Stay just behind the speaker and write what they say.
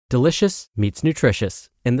Delicious meets nutritious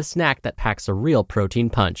in the snack that packs a real protein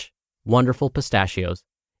punch. Wonderful Pistachios.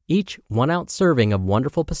 Each 1-ounce serving of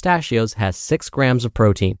Wonderful Pistachios has 6 grams of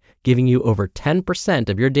protein, giving you over 10%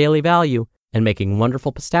 of your daily value and making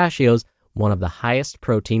Wonderful Pistachios one of the highest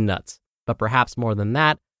protein nuts. But perhaps more than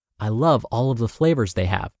that, I love all of the flavors they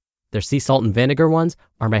have. Their sea salt and vinegar ones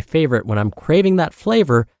are my favorite when I'm craving that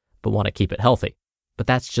flavor but want to keep it healthy. But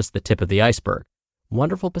that's just the tip of the iceberg.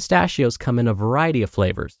 Wonderful Pistachios come in a variety of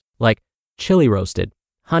flavors, like chili roasted,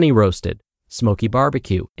 honey roasted, smoky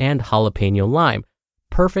barbecue, and jalapeno lime,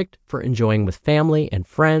 perfect for enjoying with family and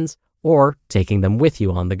friends or taking them with you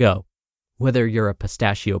on the go. Whether you're a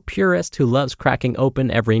pistachio purist who loves cracking open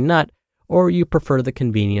every nut, or you prefer the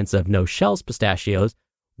convenience of no-shells pistachios,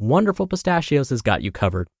 Wonderful Pistachios has got you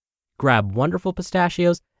covered. Grab Wonderful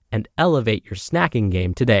Pistachios and elevate your snacking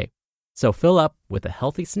game today. So fill up with a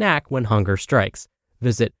healthy snack when hunger strikes.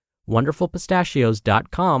 Visit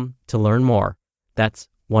wonderfulpistachios.com to learn more. That's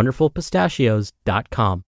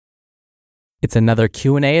wonderfulpistachios.com. It's another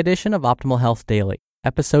Q&A edition of Optimal Health Daily,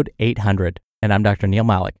 episode 800, and I'm Dr. Neil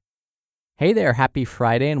Malik. Hey there, happy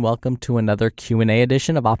Friday, and welcome to another Q&A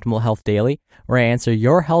edition of Optimal Health Daily, where I answer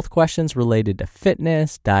your health questions related to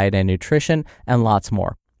fitness, diet, and nutrition, and lots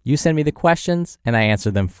more. You send me the questions, and I answer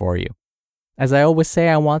them for you. As I always say,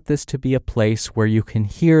 I want this to be a place where you can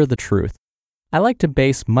hear the truth. I like to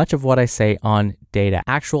base much of what I say on data,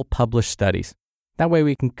 actual published studies. That way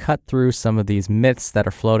we can cut through some of these myths that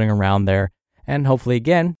are floating around there and hopefully,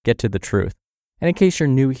 again, get to the truth. And in case you're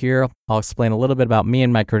new here, I'll explain a little bit about me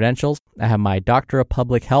and my credentials. I have my Doctor of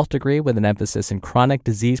Public Health degree with an emphasis in chronic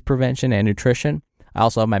disease prevention and nutrition. I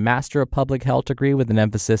also have my Master of Public Health degree with an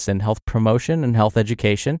emphasis in health promotion and health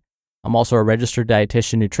education. I'm also a registered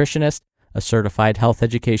dietitian nutritionist, a certified health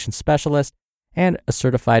education specialist, and a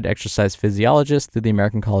certified exercise physiologist through the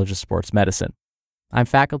American College of Sports Medicine. I'm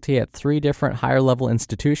faculty at 3 different higher-level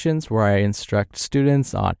institutions where I instruct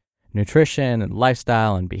students on nutrition and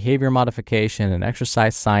lifestyle and behavior modification and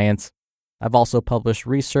exercise science. I've also published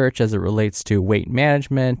research as it relates to weight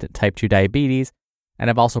management and type 2 diabetes, and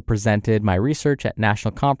I've also presented my research at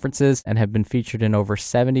national conferences and have been featured in over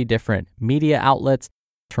 70 different media outlets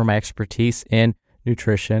for my expertise in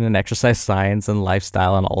nutrition and exercise science and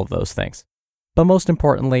lifestyle and all of those things. But most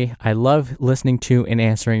importantly, I love listening to and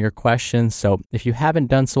answering your questions, so if you haven't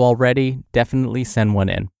done so already, definitely send one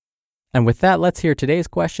in. And with that, let's hear today's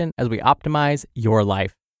question as we optimize your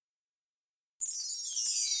life.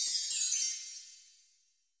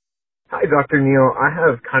 Hi, Dr. Neil. I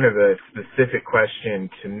have kind of a specific question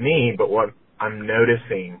to me, but what I'm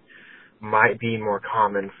noticing might be more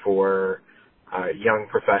common for young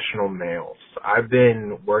professional males. I've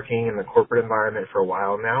been working in the corporate environment for a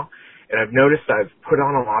while now, and I've noticed I've put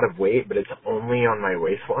on a lot of weight, but it's only on my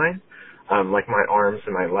waistline. Like my arms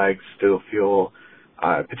and my legs still feel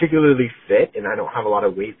particularly fit, and I don't have a lot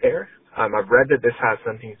of weight there. I've read that this has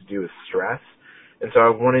something to do with stress, and so I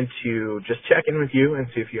wanted to just check in with you and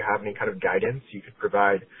see if you have any kind of guidance you could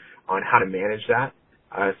provide on how to manage that.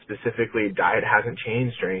 Specifically, diet hasn't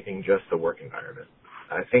changed or anything, just the work environment.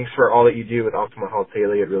 Thanks for all that you do with Optimal Health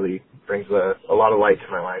Daily. It really brings a lot of light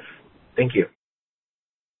to my life. Thank you.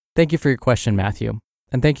 Thank you for your question, Matthew.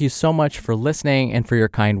 And thank you so much for listening and for your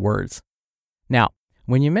kind words. Now,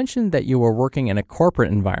 when you mentioned that you were working in a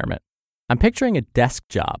corporate environment, I'm picturing a desk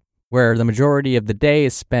job where the majority of the day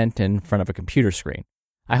is spent in front of a computer screen.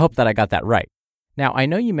 I hope that I got that right. Now, I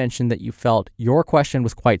know you mentioned that you felt your question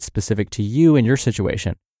was quite specific to you and your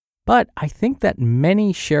situation, but I think that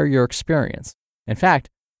many share your experience. In fact,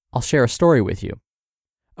 I'll share a story with you.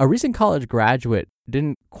 A recent college graduate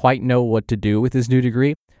didn't quite know what to do with his new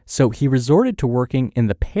degree, so he resorted to working in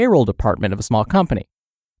the payroll department of a small company.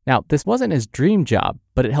 Now, this wasn't his dream job,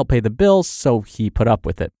 but it helped pay the bills, so he put up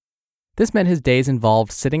with it. This meant his days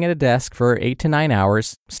involved sitting at a desk for 8 to 9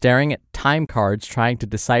 hours, staring at time cards trying to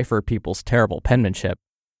decipher people's terrible penmanship.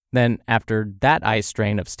 Then, after that eye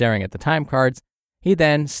strain of staring at the time cards, he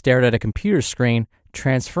then stared at a computer screen,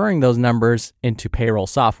 transferring those numbers into payroll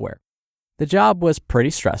software. The job was pretty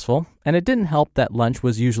stressful, and it didn't help that lunch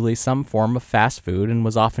was usually some form of fast food and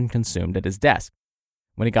was often consumed at his desk.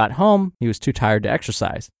 When he got home, he was too tired to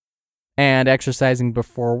exercise. And exercising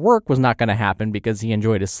before work was not going to happen because he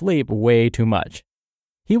enjoyed his sleep way too much.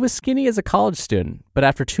 He was skinny as a college student, but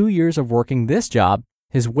after 2 years of working this job,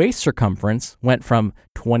 his waist circumference went from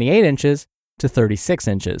 28 inches to 36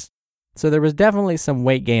 inches. So there was definitely some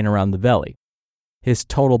weight gain around the belly. His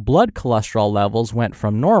total blood cholesterol levels went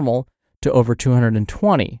from normal to over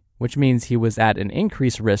 220, which means he was at an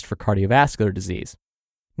increased risk for cardiovascular disease.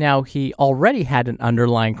 Now, he already had an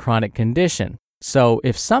underlying chronic condition, So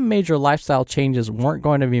if some major lifestyle changes weren't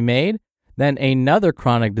going to be made, then another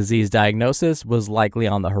chronic disease diagnosis was likely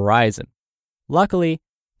on the horizon. Luckily,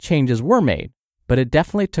 changes were made, but it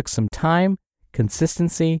definitely took some time,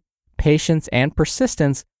 consistency, patience, and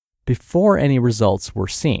persistence before any results were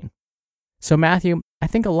seen. So Matthew, I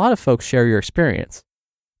think a lot of folks share your experience.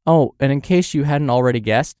 Oh, and in case you hadn't already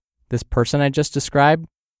guessed, this person I just described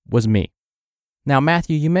was me. Now,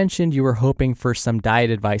 Matthew, you mentioned you were hoping for some diet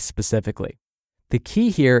advice specifically. The key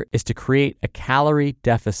here is to create a calorie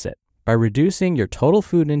deficit by reducing your total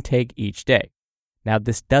food intake each day. Now,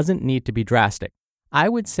 this doesn't need to be drastic. I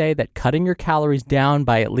would say that cutting your calories down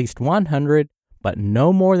by at least 100, but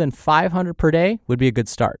no more than 500 per day would be a good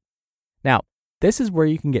start. Now, this is where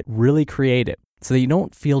you can get really creative so that you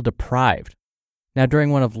don't feel deprived. Now, during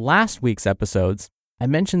one of last week's episodes, I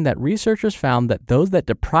mentioned that researchers found that those that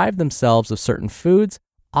deprive themselves of certain foods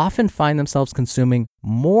often find themselves consuming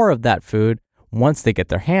more of that food once they get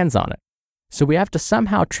their hands on it. So we have to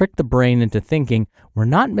somehow trick the brain into thinking we're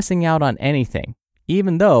not missing out on anything,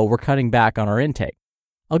 even though we're cutting back on our intake.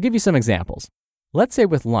 I'll give you some examples. Let's say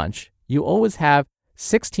with lunch, you always have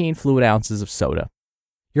 16 fluid ounces of soda.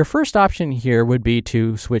 Your first option here would be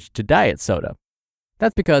to switch to diet soda.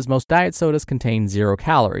 That's because most diet sodas contain 0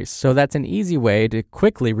 calories, so that's an easy way to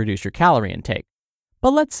quickly reduce your calorie intake.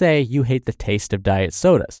 But let's say you hate the taste of diet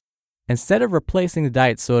sodas. Instead of replacing the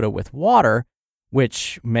diet soda with water,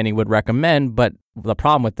 which many would recommend, but the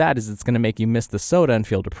problem with that is it's going to make you miss the soda and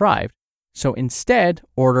feel deprived. So instead,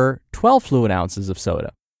 order 12 fluid ounces of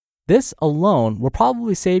soda. This alone will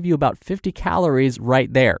probably save you about 50 calories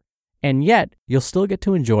right there, and yet you'll still get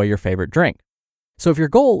to enjoy your favorite drink. So if your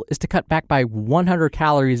goal is to cut back by 100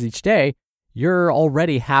 calories each day, you're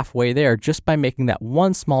already halfway there just by making that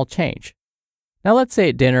one small change. Now let's say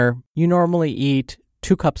at dinner, you normally eat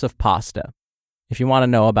 2 cups of pasta. If you want to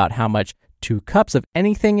know about how much 2 cups of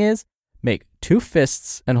anything is, make 2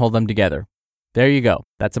 fists and hold them together. There you go.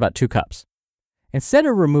 That's about 2 cups. Instead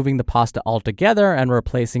of removing the pasta altogether and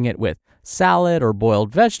replacing it with salad or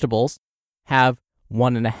boiled vegetables, have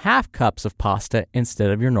 1.5 cups of pasta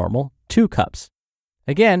instead of your normal 2 cups.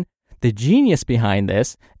 Again, the genius behind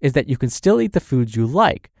this is that you can still eat the foods you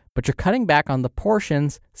like, but you're cutting back on the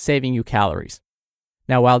portions, saving you calories.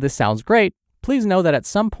 Now, while this sounds great, please know that at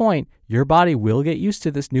some point, your body will get used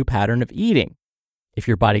to this new pattern of eating. If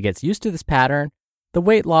your body gets used to this pattern, the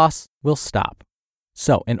weight loss will stop.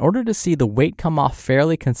 So, in order to see the weight come off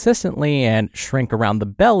fairly consistently and shrink around the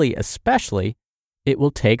belly especially, it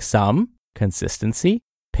will take some consistency,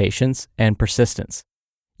 patience, and persistence.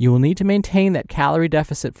 You will need to maintain that calorie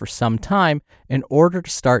deficit for some time in order to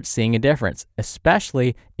start seeing a difference,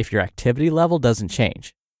 especially if your activity level doesn't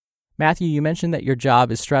change. Matthew, you mentioned that your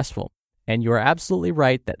job is stressful, and you are absolutely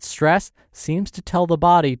right that stress seems to tell the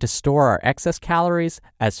body to store our excess calories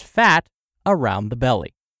as fat around the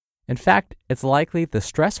belly. In fact, it's likely the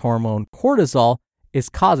stress hormone cortisol is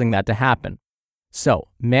causing that to happen. So,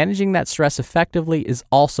 managing that stress effectively is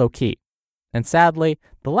also key. And sadly,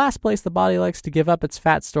 the last place the body likes to give up its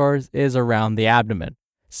fat stores is around the abdomen.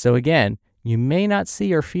 So again, you may not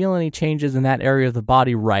see or feel any changes in that area of the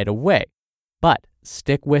body right away, but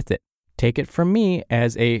stick with it. Take it from me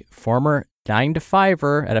as a former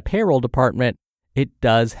 9-to-5er at a payroll department, it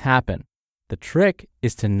does happen. The trick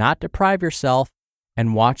is to not deprive yourself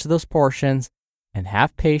and watch those portions and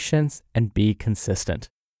have patience and be consistent.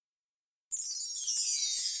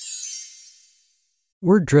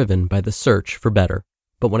 We're driven by the search for better,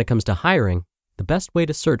 but when it comes to hiring, the best way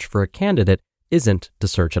to search for a candidate isn't to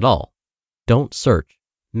search at all. Don't search,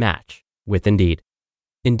 match with Indeed.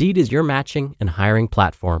 Indeed is your matching and hiring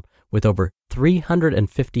platform with over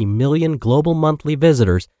 350 million global monthly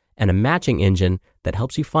visitors and a matching engine that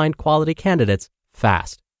helps you find quality candidates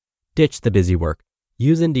fast. Ditch the busy work.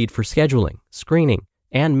 Use Indeed for scheduling, screening,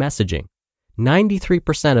 and messaging.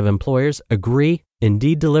 93% of employers agree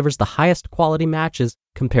Indeed delivers the highest quality matches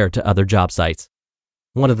compared to other job sites.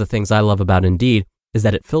 One of the things I love about Indeed is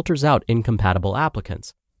that it filters out incompatible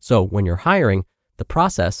applicants. So when you're hiring, the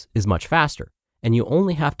process is much faster, and you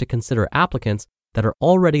only have to consider applicants that are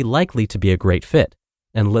already likely to be a great fit.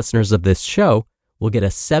 And listeners of this show will get a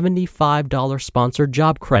 $75 sponsored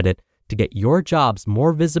job credit to get your jobs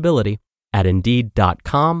more visibility at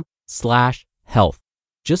Indeed.com/health.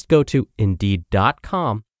 Just go to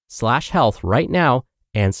Indeed.com/health right now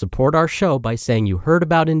and support our show by saying you heard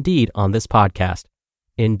about Indeed on this podcast.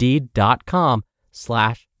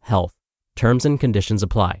 Indeed.com/health. Terms and conditions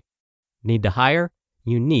apply. Need to hire?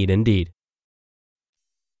 You need Indeed.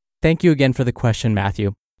 Thank you again for the question,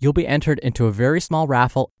 Matthew. You'll be entered into a very small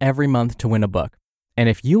raffle every month to win a book. And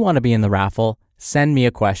if you want to be in the raffle, send me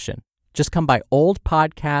a question. Just come by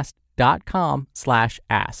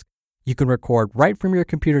oldpodcast.com/ask. You can record right from your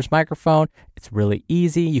computer's microphone. It's really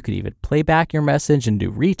easy. You could even play back your message and do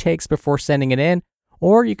retakes before sending it in,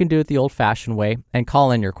 or you can do it the old-fashioned way and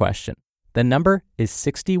call in your question. The number is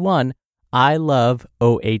 61 I love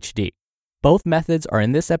OHD. Both methods are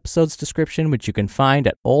in this episode's description, which you can find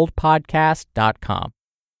at oldpodcast.com.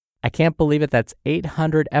 I can't believe it. That's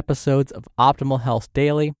 800 episodes of Optimal Health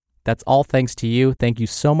Daily. That's all thanks to you. Thank you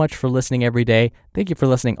so much for listening every day. Thank you for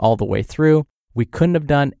listening all the way through. We couldn't have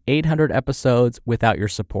done 800 episodes without your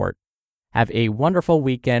support. Have a wonderful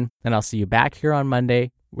weekend, and I'll see you back here on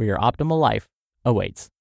Monday where your optimal life awaits.